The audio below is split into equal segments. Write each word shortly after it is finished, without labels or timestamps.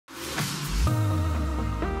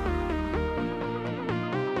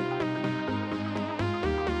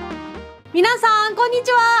皆さんこんにち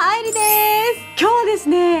は、あいりです。今日はです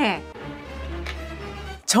ね、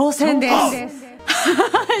挑戦です。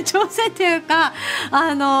挑戦っていうか、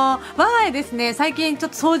我が家ですね、最近ちょ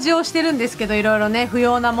っと掃除をしてるんですけど、いろいろね、不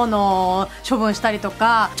要なものを処分したりと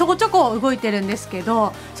か、ちょこちょこ動いてるんですけ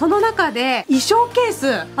ど、その中で衣装ケー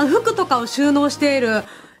ス、服とかを収納している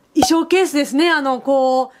衣装ケースですね、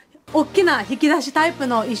大きな引き出しタイプ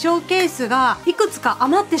の衣装ケースがいくつか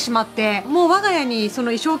余ってしまって、もう我が家にそ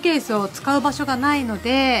の衣装ケースを使う場所がないの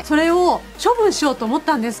で、それを処分しようと思っ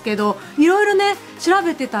たんですけど、いろいろね、調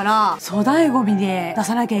べてたら、粗大ゴミで出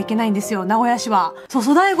さなきゃいけないんですよ、名古屋市は。そう、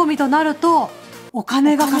粗大ゴミとなると、お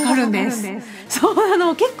金がかかるんです。そう、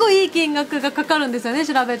結構いい金額がかかるんですよね、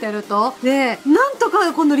調べてると。で、なんと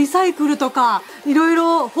かこのリサイクルとか、いろい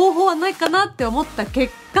ろ方法はないかなって思った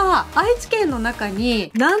結果、愛知県の中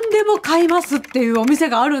に、何でも買いますっていうお店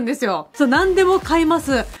があるんですよ。そう、何でも買いま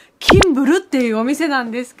す。キンブルっていうお店な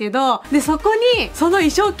んですけど、で、そこに、その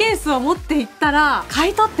衣装ケースを持って行ったら、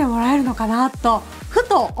買い取ってもらえるのかなと、ふ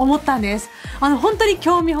と思ったんです。本当に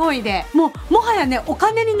興味本位で、もはやね、お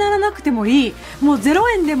金にならなくてもいい。もう0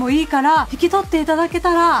円でもいいから、引き取っていただけ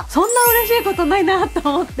たら、そんな嬉しいことないなと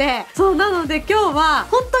思って。そう、なので今日は、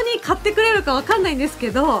本当に買ってくれるかわかんないんです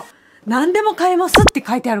けど、何でも買えますって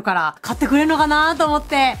書いてあるから、買ってくれるのかなと思っ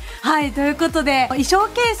て。はい、ということで、衣装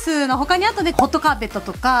ケースの他にあとね、ホットカーペット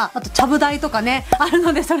とか、あとちゃぶ台とかね、ある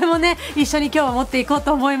ので、それもね、一緒に今日は持っていこう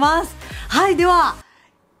と思います。はい、では、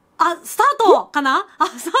スタートかな？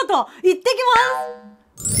スタート行ってき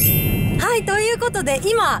ます。はい、ということで、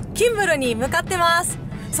今、キンブルに向かってます。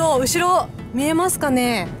そう、後ろ、見えますか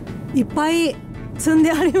ね？いっぱい積ん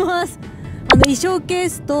であります。衣装ケー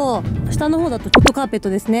スと、下の方だとホットカーペッ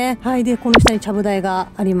トですね。はい。で、この下にちゃぶ台が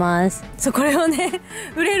あります。そう、これをね、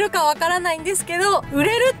売れるかわからないんですけど、売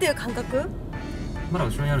れるっていう感覚？まだ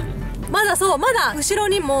後ろにあるね。まだ後ろ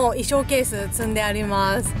にも衣装ケース積んであり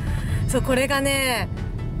ます。そう、これがね、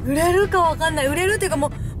売れるかわかんない。売れるっていうかも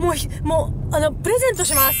う、プレゼント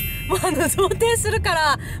します。もう贈呈するか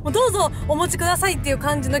ら、もうどうぞお持ちくださいっていう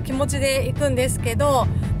感じの気持ちで行くんですけど、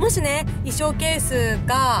もしね、衣装ケース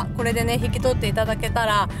がこれでね、引き取っていただけた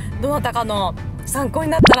ら、どなたかの参考に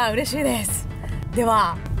なったら嬉しいです。で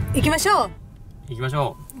は、行きましょう。行きまし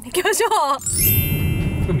ょ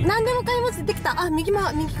う。何でも買います。出てきた。右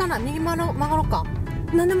かな。右曲がろうか。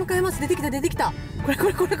何でも買います。出てきた。これ。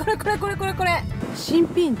新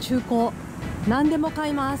品中古。何でも買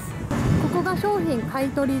います。ここが商品買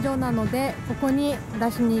取所なので、ここに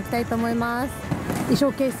出しに行きたいと思います。衣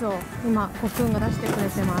装ケースを今、コックンが出してくれ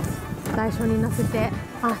てます。台車に乗せて。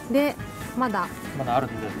で、まだあるん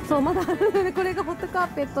で。そう、まだあるので、これがホットカー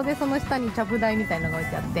ペットで、その下にちゃぶ台みたいなのが置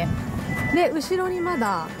いてあって。で、後ろにま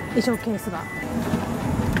だ衣装ケースが。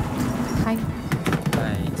はい。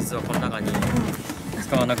実はこの中に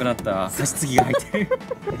使わなくなった加湿器が入ってる。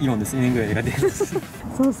イオンで1000円ぐらいで買ってます。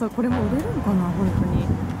そう、これも売れるのかな、本当に。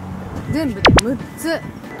全部で6つ。とり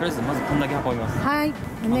あえずまずこんだけ運びます。はい、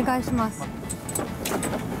お願いします。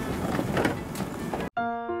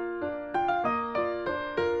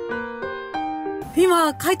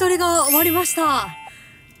今、買い取りが終わりました。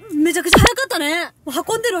めちゃくちゃ早かったね。運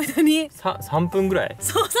んでる間に。3分ぐらい。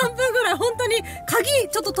そう、3分ぐらい。本当に、鍵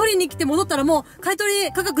ちょっと取りに来て戻ったらもう、買い取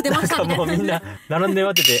り価格出ましたみたいな。もうみんな、並んで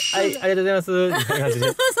待ってて、はい、ありがとうございます。みたいな感じで。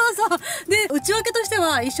そう。で、内訳としては、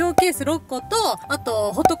衣装ケース6個と、あ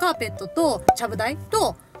と、ホットカーペットと、ちゃぶ台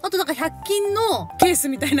と、あとなんか100均のケース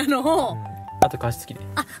みたいなのを、あと加湿器で。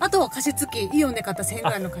あと加湿器。イオンで買った1000円ぐ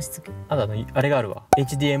らいの加湿器。あとあれがあるわ。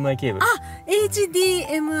HDMI ケーブル。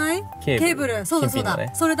HDMI ケーブル。そうだ。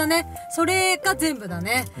それだね。それが全部だ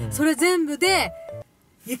ね。それ全部で、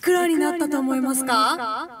いくらになったと思います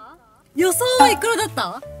か？予想はいくらだっ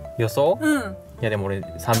た？予想？うん。いやでも俺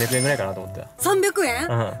300円ぐらいかなと思ってた。300円？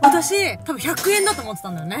私、多分100円だと思ってた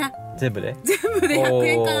んだよね。全部で100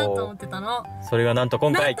円かなと思ってたの。それがなんと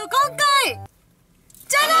今回じ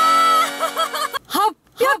ゃらー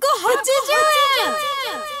880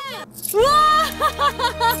円。うわ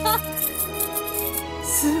ー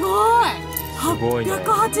すごい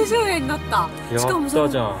880円になった。しかもさ、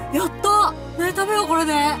やったね、食べようこれ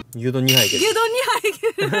で。牛丼2杯いける。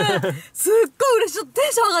すっごい嬉しい。テ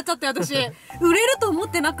ンション上がっちゃって私。売れると思っ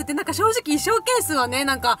てなくて、なんか正直衣装ケースはね、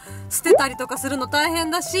なんか捨てたりとかするの大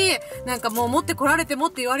変だし、なんかもう持ってこられても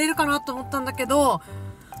って言われるかなと思ったんだけど、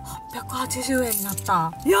880円になっ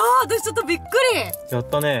た。いやー、私ちょっとびっくり。やっ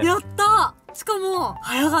たね。やった。しかも、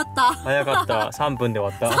早かった。3分で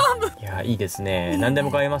終わった。3分。いや、いいですね。何でも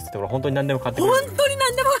買えますってところ、本当に何でも買ってくれる。本当に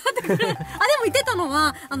何でも買ってくれる。でも言ってたの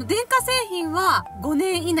は、電化製品は5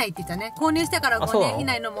年以内って言ったね。購入してから5年以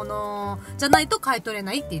内のものじゃないと買い取れ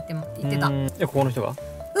ないって言ってた。ここの人が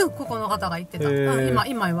ここの方が言ってた。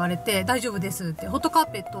今言われて大丈夫ですって。ホットカー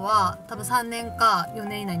ペットは多分3年か4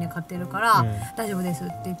年以内に買ってるから、大丈夫ですっ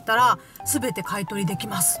て言ったら、全て買い取りでき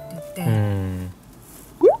ますって言って。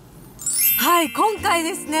はい、今回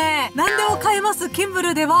ですね、何でも買えますキンブ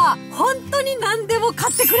ルでは、本当に何でも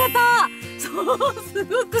買ってくれた。そう、す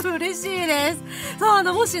ごく嬉しいです。そう、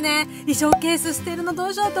もしね、衣装ケース捨てるのど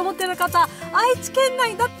うしようと思ってる方、愛知県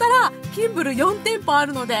内だったら、キンブル4店舗あ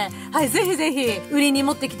るので、はい、ぜひぜひ、売りに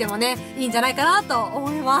持ってきてもね、いいんじゃないかなと思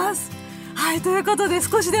います。はい、ということで、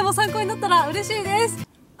少しでも参考になったら嬉しいです。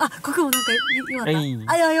あ、ここもなんかよかった。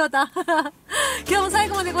よかった。今日も最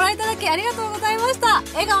後までご覧いただきありがとうございました。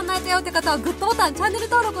笑顔になれたよって方はグッドボタン、チャンネル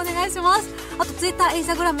登録お願いします。あと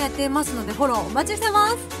Twitter、Instagram やってますのでフォローお待ちしてま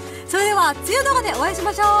す。それでは次の動画でお会いし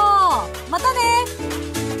ましょう。またね。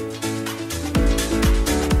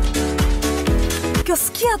今日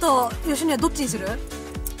すき家と吉野家どっちにする？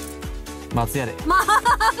松屋で。